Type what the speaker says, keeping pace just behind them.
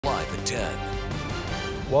10.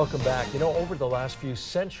 Welcome back. You know, over the last few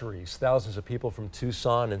centuries, thousands of people from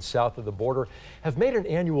Tucson and south of the border have made an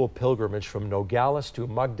annual pilgrimage from Nogales to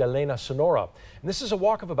Magdalena, Sonora. And this is a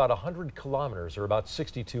walk of about 100 kilometers, or about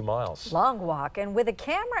 62 miles. Long walk, and with a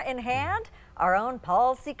camera in hand, our own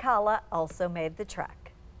Paul Cicala also made the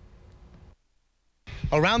trek.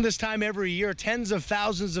 Around this time every year, tens of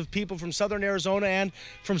thousands of people from southern Arizona and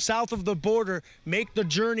from south of the border make the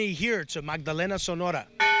journey here to Magdalena, Sonora.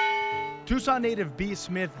 Tucson native B.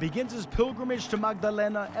 Smith begins his pilgrimage to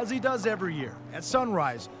Magdalena as he does every year at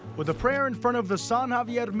sunrise with a prayer in front of the San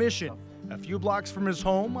Xavier mission, a few blocks from his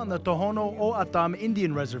home on the Tohono O'odham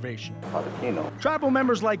Indian Reservation. Father Kino. Tribal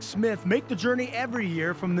members like Smith make the journey every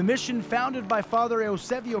year from the mission founded by Father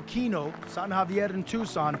Eusebio Kino, San Xavier in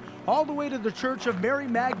Tucson, all the way to the Church of Mary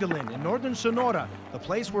Magdalene in northern Sonora, the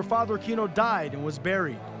place where Father Kino died and was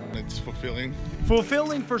buried. It's fulfilling.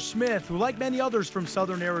 Fulfilling for Smith, who, like many others from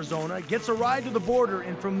southern Arizona, gets a ride to the border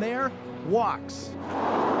and from there, walks.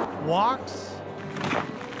 Walks.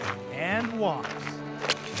 And walks.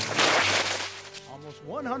 Almost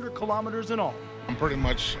 100 kilometers in all. I'm pretty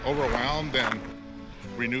much overwhelmed and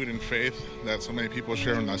renewed in faith that so many people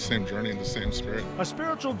share in that same journey in the same spirit. A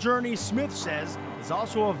spiritual journey, Smith says, is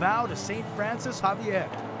also a vow to St. Francis Xavier.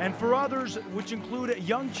 And for others, which include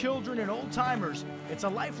young children and old-timers, it's a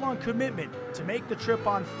lifelong commitment to make the trip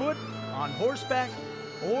on foot, on horseback,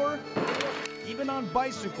 or even on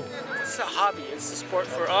bicycle. It's a hobby, it's a sport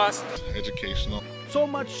for us. Educational. So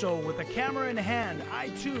much so, with a camera in hand, I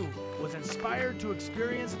too was inspired to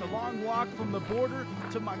experience the long walk from the border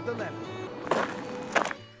to Magdalena.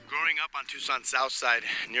 Growing up on Tucson's south side,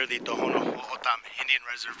 near the Tohono O'odham Indian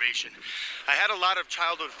Reservation, I had a lot of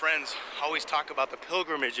childhood friends always talk about the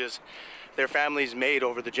pilgrimages their families made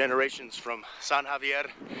over the generations from San Xavier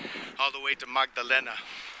all the way to Magdalena.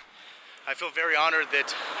 I feel very honored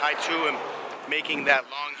that I too am making that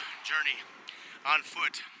long journey on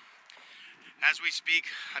foot. As we speak,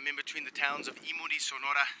 I'm in between the towns of Imuri,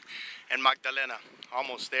 Sonora, and Magdalena,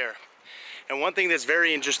 almost there. And one thing that's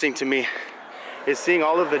very interesting to me is seeing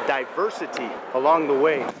all of the diversity along the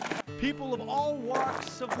way. People of all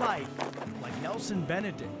walks of life, like Nelson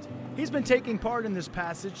Benedict. He's been taking part in this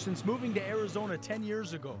passage since moving to Arizona 10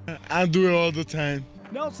 years ago. I do it all the time.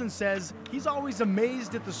 Nelson says he's always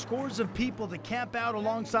amazed at the scores of people that camp out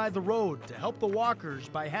alongside the road to help the walkers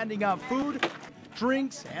by handing out food,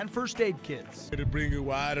 drinks, and first aid kits. To bring you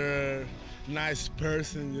water, nice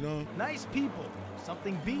person, you know. Nice people,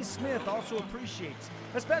 something B. Smith also appreciates,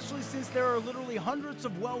 especially since there are literally hundreds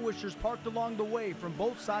of well-wishers parked along the way from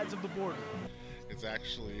both sides of the border. It's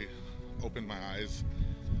actually opened my eyes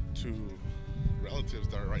to relatives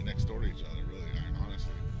that are right next door to each other, really,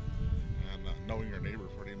 honestly. And knowing your neighbor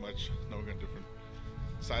pretty much, knowing a different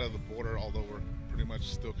side of the border, although we're pretty much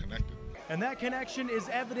still connected. And that connection is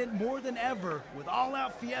evident more than ever with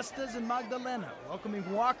all-out fiestas in Magdalena, welcoming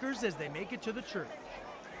walkers as they make it to the church.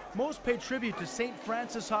 Most pay tribute to St.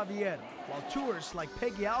 Francis Xavier, while tourists like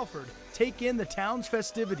Peggy Alford take in the town's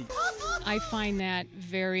festivities. I find that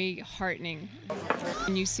very heartening.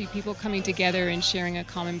 And you see people coming together and sharing a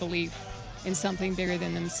common belief in something bigger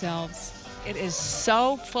than themselves. It is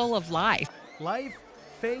so full of life. Life,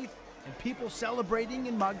 faith, and people celebrating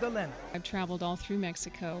in Magdalena. I've traveled all through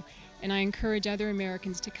Mexico, and I encourage other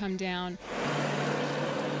Americans to come down.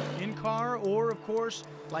 In car, or of course,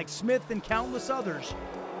 like Smith and countless others,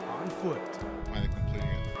 on foot. Finally completing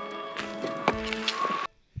it.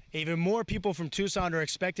 Even more people from Tucson are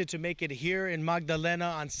expected to make it here in Magdalena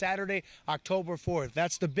on Saturday, October 4th.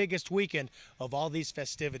 That's the biggest weekend of all these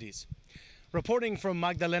festivities. Reporting from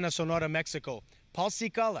Magdalena, Sonora, Mexico, Paul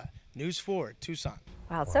Cicala, News 4, Tucson.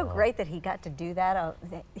 Wow, it's so great that he got to do that,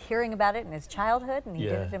 hearing about it in his childhood, and he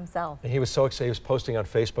did it himself. And he was so excited. He was posting on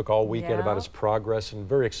Facebook all weekend about his progress and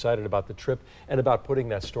very excited about the trip and about putting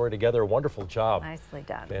that story together. A wonderful job. Nicely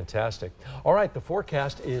done. Fantastic. All right, the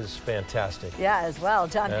forecast is fantastic. Yeah, as well.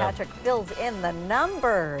 John Patrick fills in the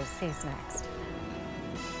numbers. He's next.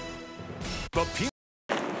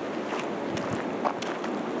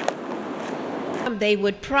 They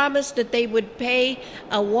would promise that they would pay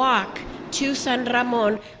a walk to San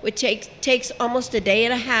Ramon, which takes almost a day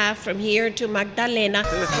and a half from here to Magdalena.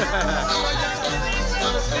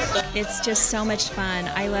 It's just so much fun.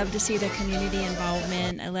 I love to see the community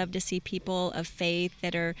involvement. I love to see people of faith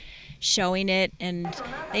that are showing it, and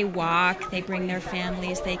they walk, they bring their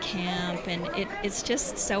families, they camp, and it's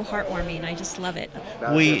just so heartwarming. I just love it.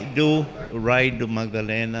 We do ride to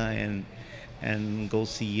Magdalena and go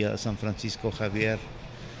see San Francisco Xavier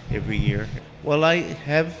every year. Well, I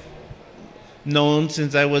have known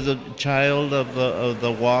since I was a child of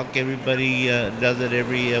the walk. Everybody does it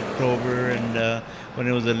every October, and when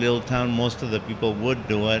it was a little town, most of the people would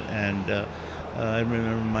do it. And I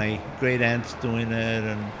remember my great aunts doing it,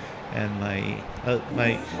 and my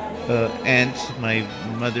aunts, my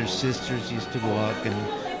mother's sisters used to walk, and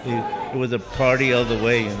it was a party all the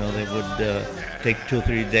way. You know, they would take 2 or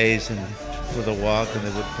 3 days for the walk, and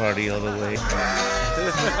they would party all the way.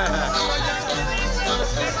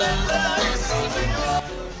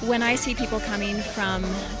 When I see people coming from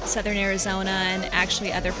southern Arizona and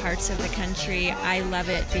actually other parts of the country, I love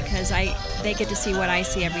it because they get to see what I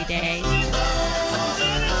see every day.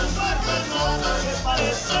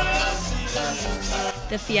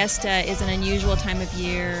 The fiesta is an unusual time of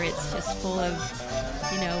year. It's just full of,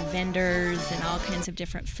 vendors and all kinds of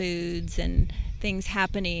different foods and things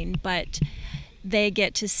happening, but they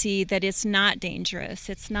get to see that it's not dangerous,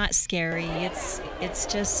 it's not scary, it's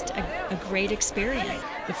just a great experience.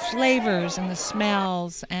 The flavors and the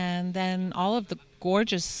smells, and then all of the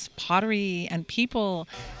gorgeous pottery and people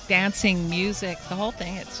dancing, music, the whole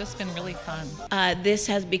thing, it's just been really fun. This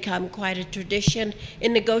has become quite a tradition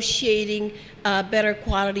in negotiating a better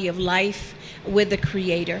quality of life with the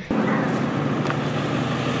Creator.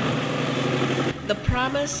 The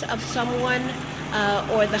promise of someone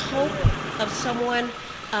or the hope of someone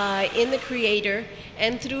in the Creator,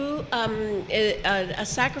 and through a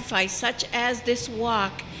sacrifice such as this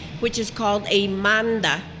walk, which is called a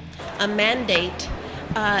manda, a mandate,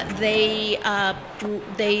 they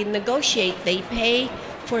negotiate, they pay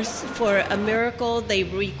for a miracle, they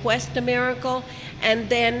request a miracle, and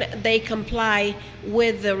then they comply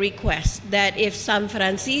with the request that if San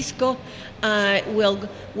Francisco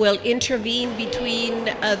will intervene between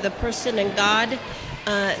the person and God,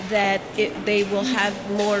 that they will have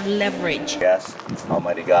more leverage. Yes,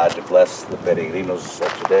 Almighty God to bless the peregrinos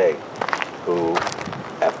of today who,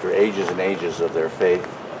 after ages and ages of their faith,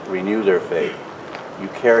 renew their faith. You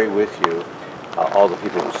carry with you all the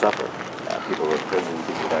people who suffer, people who are in prison,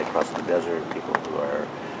 people who died crossing the desert, people who are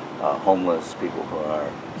homeless, people who are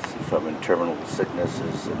from terminal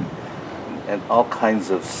sicknesses, and all kinds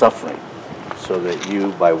of suffering, so that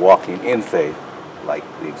you, by walking in faith, like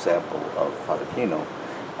the example of Father Kino,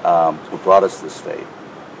 who brought us this faith,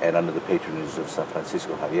 and under the patronage of San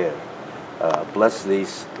Francisco Xavier, bless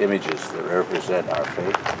these images that represent our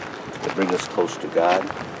faith, that bring us close to God.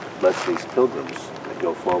 Bless these pilgrims that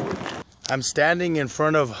go forward. I'm standing in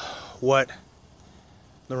front of what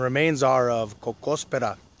the remains are of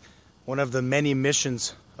Cocospera, one of the many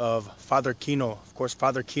missions of Father Kino. Of course,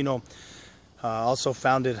 Father Kino also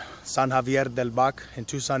founded San Javier del Bac in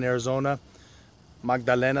Tucson, Arizona,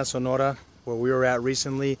 Magdalena, Sonora, where we were at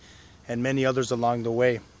recently, and many others along the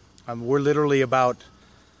way. We're literally about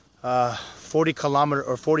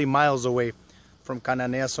 40 miles away from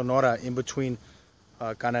Cananea, Sonora, in between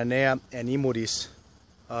Cananea and Imuris.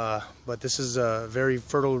 But this is a very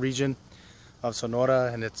fertile region of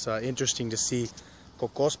Sonora, and it's interesting to see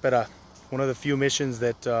Cocospera, one of the few missions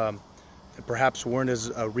that perhaps weren't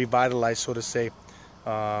as revitalized, so to say,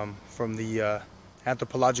 from the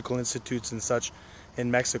anthropological institutes and such in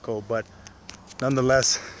Mexico. But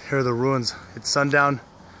nonetheless, here are the ruins. It's sundown.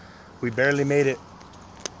 We barely made it.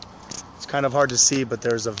 It's kind of hard to see, but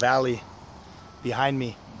there's a valley behind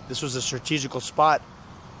me. This was a strategical spot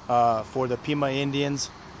for the Pima Indians,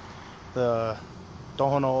 the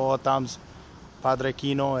Tohono O'odhams, Padre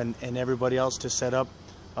Kino, and everybody else to set up,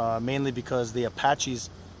 mainly because the Apaches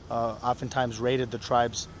oftentimes raided the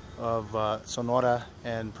tribes of Sonora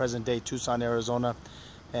and present-day Tucson, Arizona,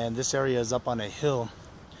 and this area is up on a hill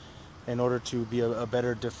in order to be a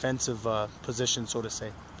better defensive position, so to say.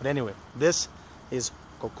 But anyway, this is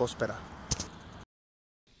Cocospera.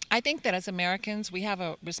 I think that as Americans, we have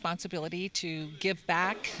a responsibility to give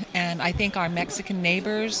back, and I think our Mexican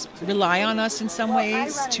neighbors rely on us in some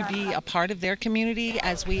ways to be a part of their community,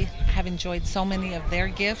 as we have enjoyed so many of their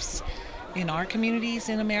gifts in our communities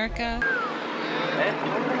in America.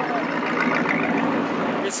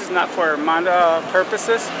 This is not for manda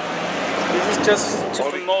purposes. This is just to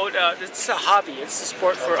promote, it's a hobby, it's a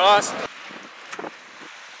sport for us.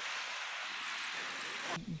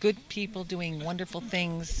 Good people doing wonderful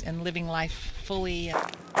things and living life fully.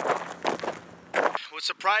 What's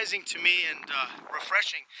surprising to me and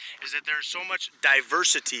refreshing is that there's so much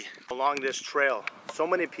diversity along this trail. So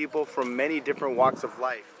many people from many different walks of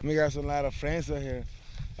life. We got a lot of friends out here.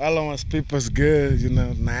 All of us people's good, you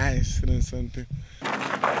know, nice and something.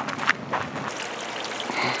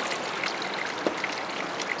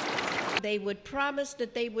 They would promise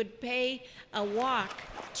that they would pay a walk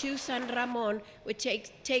to San Ramon, which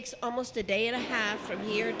takes almost a day and a half from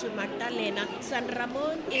here to Magdalena. San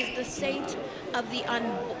Ramon is the saint of the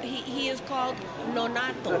he is called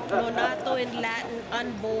Nonato. Nonato in Latin,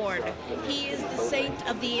 unborn. He is the saint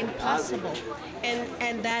of the impossible.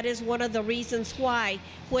 And that is one of the reasons why,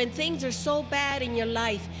 when things are so bad in your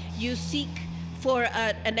life, you seek for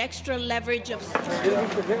an extra leverage of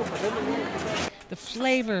strength. The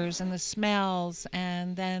flavors and the smells,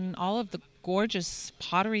 and then all of the gorgeous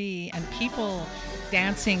pottery and people,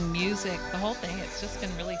 dancing, music, the whole thing. It's just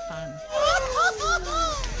been really fun.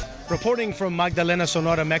 Reporting from Magdalena,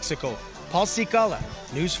 Sonora, Mexico, Paul Cicala,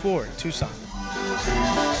 News 4, Tucson.